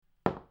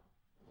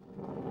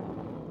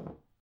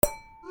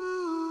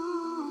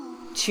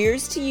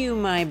Cheers to you,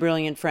 my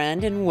brilliant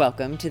friend, and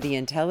welcome to the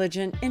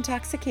Intelligent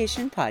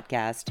Intoxication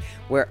Podcast,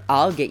 where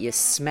I'll get you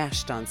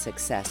smashed on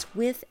success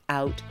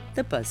without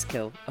the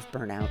buzzkill of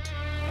burnout.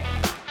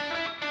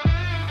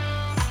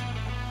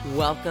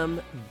 Welcome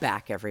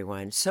back,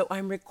 everyone. So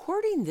I'm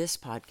recording this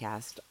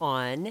podcast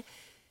on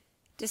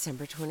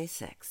December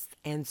 26th.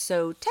 And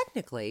so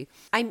technically,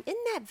 I'm in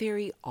that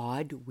very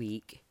odd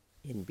week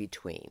in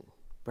between.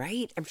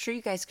 Right? I'm sure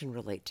you guys can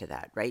relate to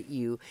that, right?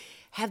 You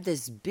have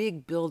this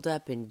big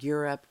buildup in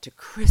Europe to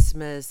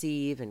Christmas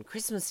Eve and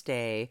Christmas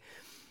Day,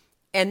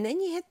 and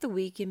then you hit the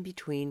week in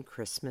between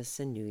Christmas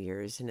and New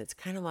Year's, and it's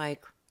kind of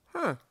like,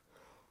 what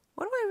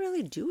do I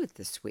really do with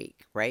this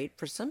week, right?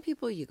 For some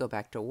people, you go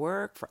back to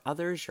work. For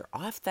others, you're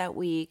off that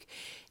week.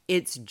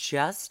 It's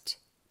just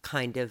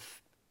kind of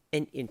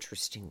an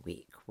interesting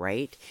week,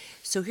 right?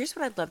 So here's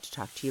what I'd love to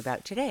talk to you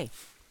about today.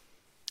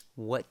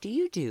 What do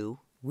you do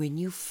when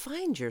you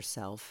find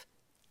yourself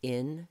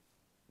in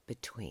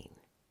between?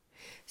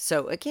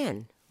 So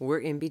again, we're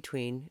in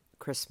between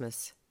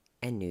Christmas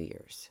and New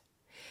Year's.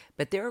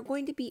 But there are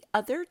going to be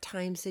other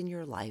times in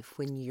your life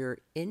when you're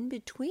in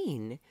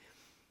between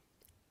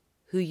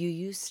who you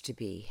used to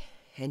be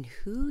and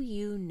who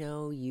you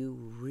know you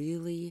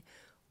really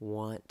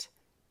want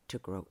to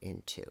grow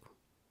into.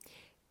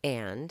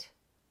 And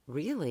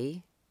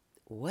really,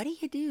 what do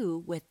you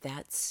do with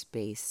that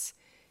space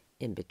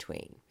in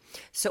between?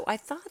 So I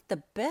thought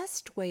the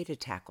best way to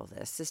tackle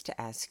this is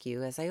to ask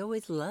you, as I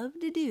always love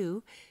to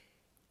do,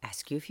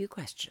 ask you a few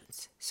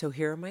questions. So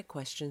here are my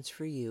questions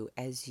for you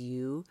as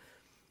you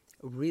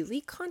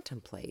really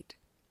contemplate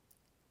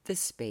the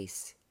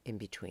space in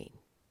between.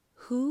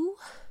 Who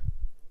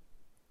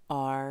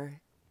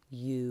are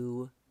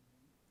you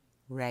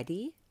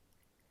ready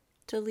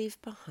to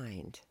leave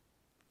behind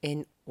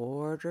in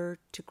order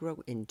to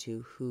grow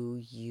into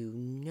who you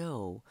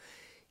know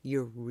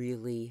you're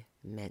really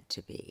meant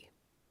to be?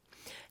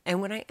 And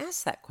when I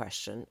ask that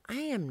question, I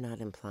am not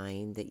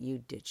implying that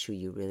you ditch who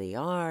you really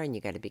are and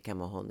you got to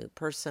become a whole new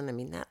person. I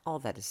mean, all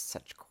that is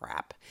such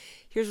crap.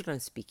 Here's what I'm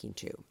speaking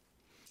to.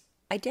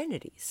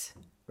 Identities,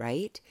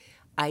 right?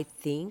 I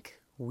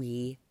think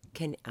we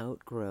can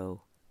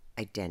outgrow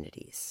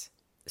identities.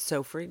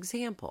 So, for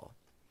example,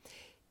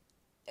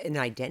 an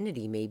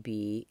identity may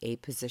be a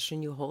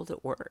position you hold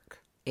at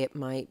work. It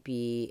might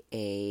be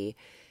a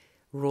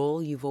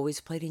role you've always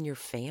played in your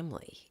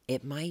family.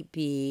 It might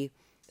be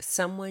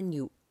someone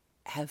you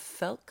have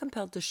felt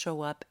compelled to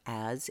show up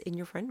as in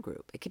your friend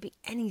group. It could be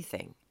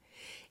anything.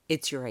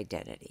 It's your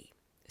identity.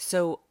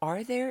 So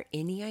are there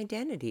any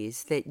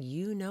identities that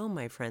you know,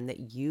 my friend, that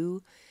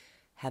you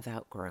have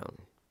outgrown?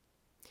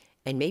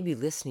 And maybe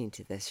listening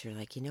to this, you're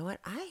like, you know what?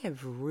 I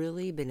have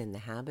really been in the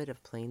habit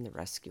of playing the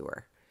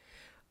rescuer.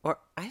 Or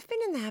I've been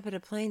in the habit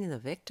of playing the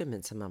victim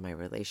in some of my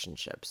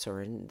relationships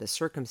or in the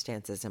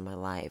circumstances in my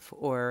life.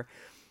 Or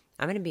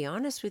I'm going to be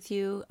honest with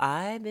you,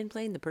 I've been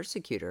playing the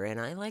persecutor, and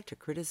I like to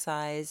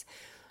criticize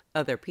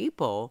other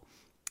people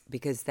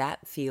because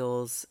that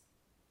feels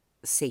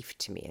safe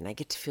to me and I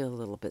get to feel a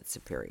little bit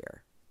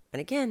superior.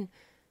 And again,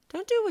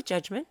 don't do it with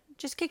judgment,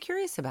 just get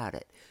curious about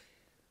it.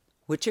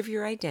 Which of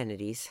your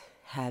identities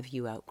have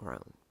you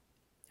outgrown?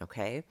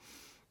 Okay?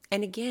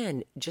 And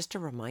again, just a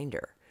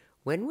reminder,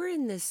 when we're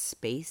in this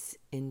space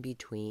in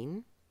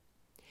between,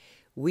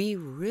 we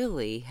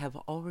really have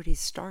already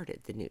started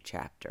the new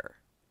chapter.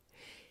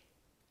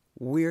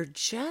 We're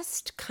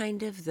just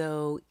kind of,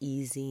 though,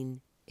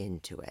 easing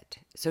into it.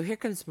 So here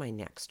comes my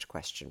next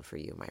question for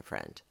you, my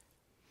friend.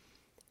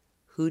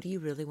 Who do you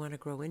really want to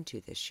grow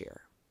into this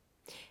year?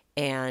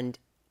 And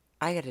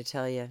I got to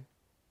tell you,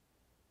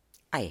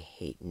 I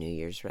hate New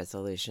Year's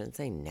resolutions.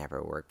 They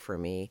never work for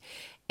me.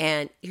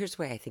 And here's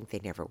why I think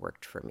they never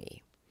worked for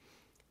me.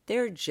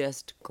 They're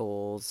just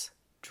goals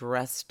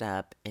dressed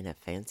up in a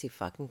fancy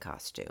fucking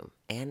costume.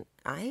 And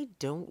I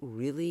don't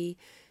really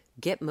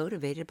get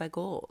motivated by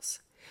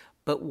goals.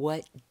 But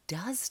what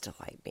does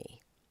delight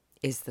me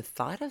is the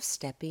thought of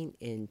stepping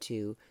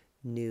into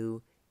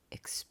new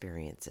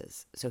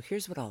experiences. So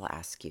here's what I'll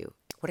ask you.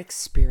 What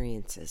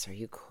experiences are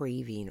you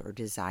craving or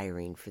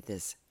desiring for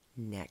this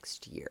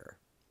next year?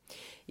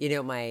 You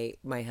know,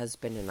 my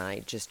husband and I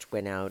just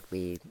went out.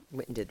 We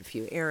went and did a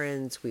few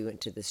errands. We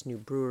went to this new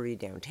brewery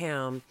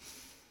downtown,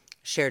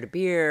 shared a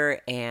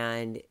beer,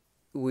 and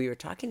we were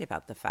talking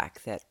about the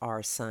fact that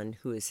our son,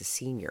 who is a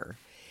senior,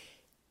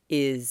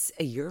 is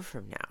a year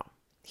from now.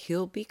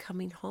 He'll be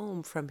coming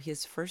home from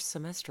his first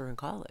semester in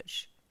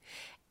college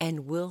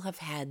and will have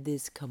had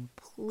this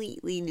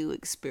completely new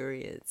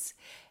experience,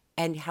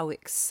 and how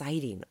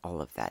exciting all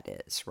of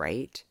that is,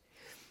 right?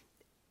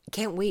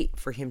 Can't wait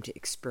for him to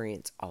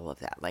experience all of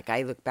that. Like,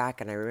 I look back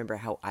and I remember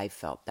how I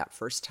felt that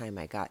first time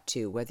I got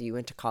to, whether you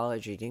went to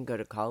college or you didn't go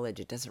to college,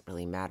 it doesn't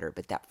really matter.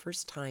 But that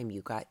first time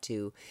you got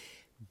to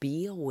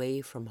be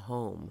away from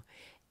home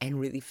and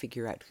really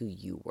figure out who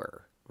you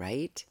were,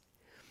 right?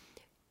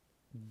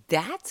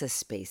 That's a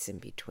space in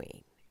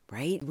between,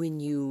 right? When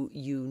you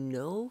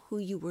know who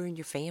you were in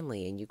your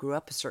family and you grew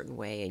up a certain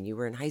way and you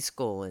were in high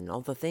school and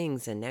all the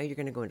things, and now you're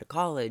going to go into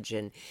college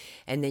and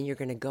then you're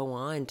going to go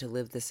on to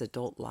live this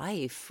adult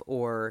life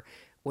or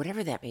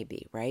whatever that may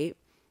be, right?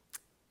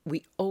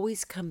 We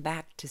always come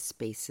back to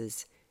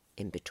spaces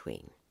in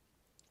between.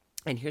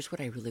 And here's what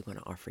I really want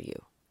to offer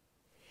you.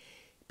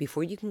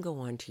 Before you can go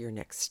on to your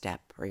next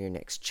step or your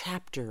next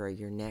chapter or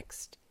your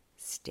next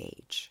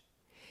stage,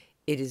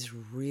 it is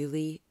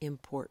really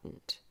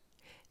important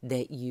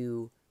that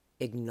you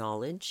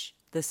acknowledge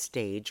the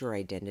stage or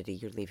identity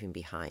you're leaving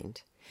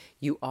behind.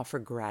 You offer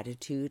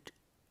gratitude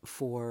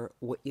for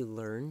what you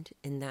learned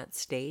in that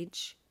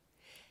stage.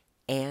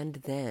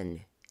 And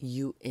then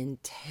you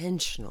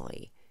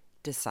intentionally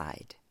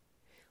decide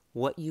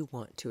what you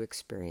want to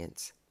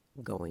experience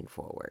going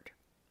forward.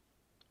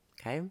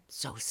 Okay?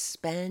 So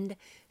spend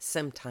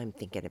some time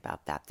thinking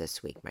about that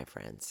this week, my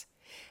friends.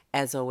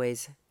 As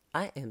always,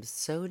 I am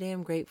so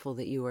damn grateful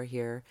that you are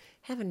here.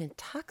 Have an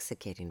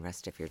intoxicating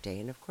rest of your day.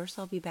 And of course,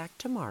 I'll be back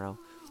tomorrow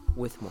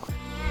with more.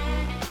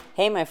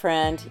 Hey, my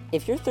friend,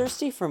 if you're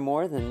thirsty for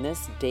more than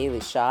this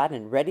daily shot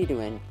and ready to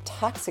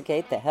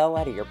intoxicate the hell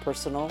out of your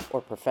personal or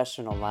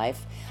professional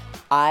life,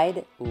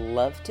 I'd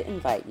love to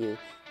invite you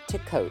to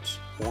coach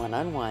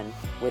one-on-one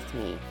with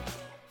me.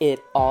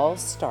 It all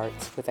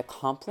starts with a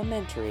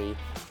complimentary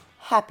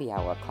happy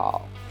hour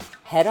call.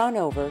 Head on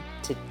over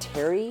to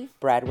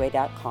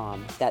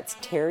terrybradway.com. That's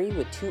Terry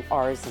with 2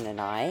 R's and an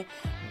I.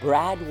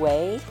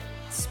 Bradway,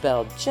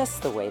 spelled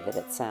just the way that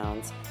it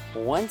sounds.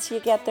 Once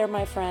you get there,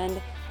 my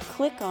friend,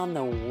 click on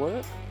the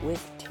Work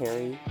with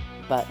Terry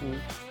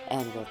button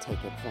and we'll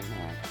take it from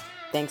there.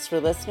 Thanks for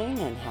listening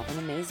and have an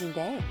amazing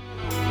day.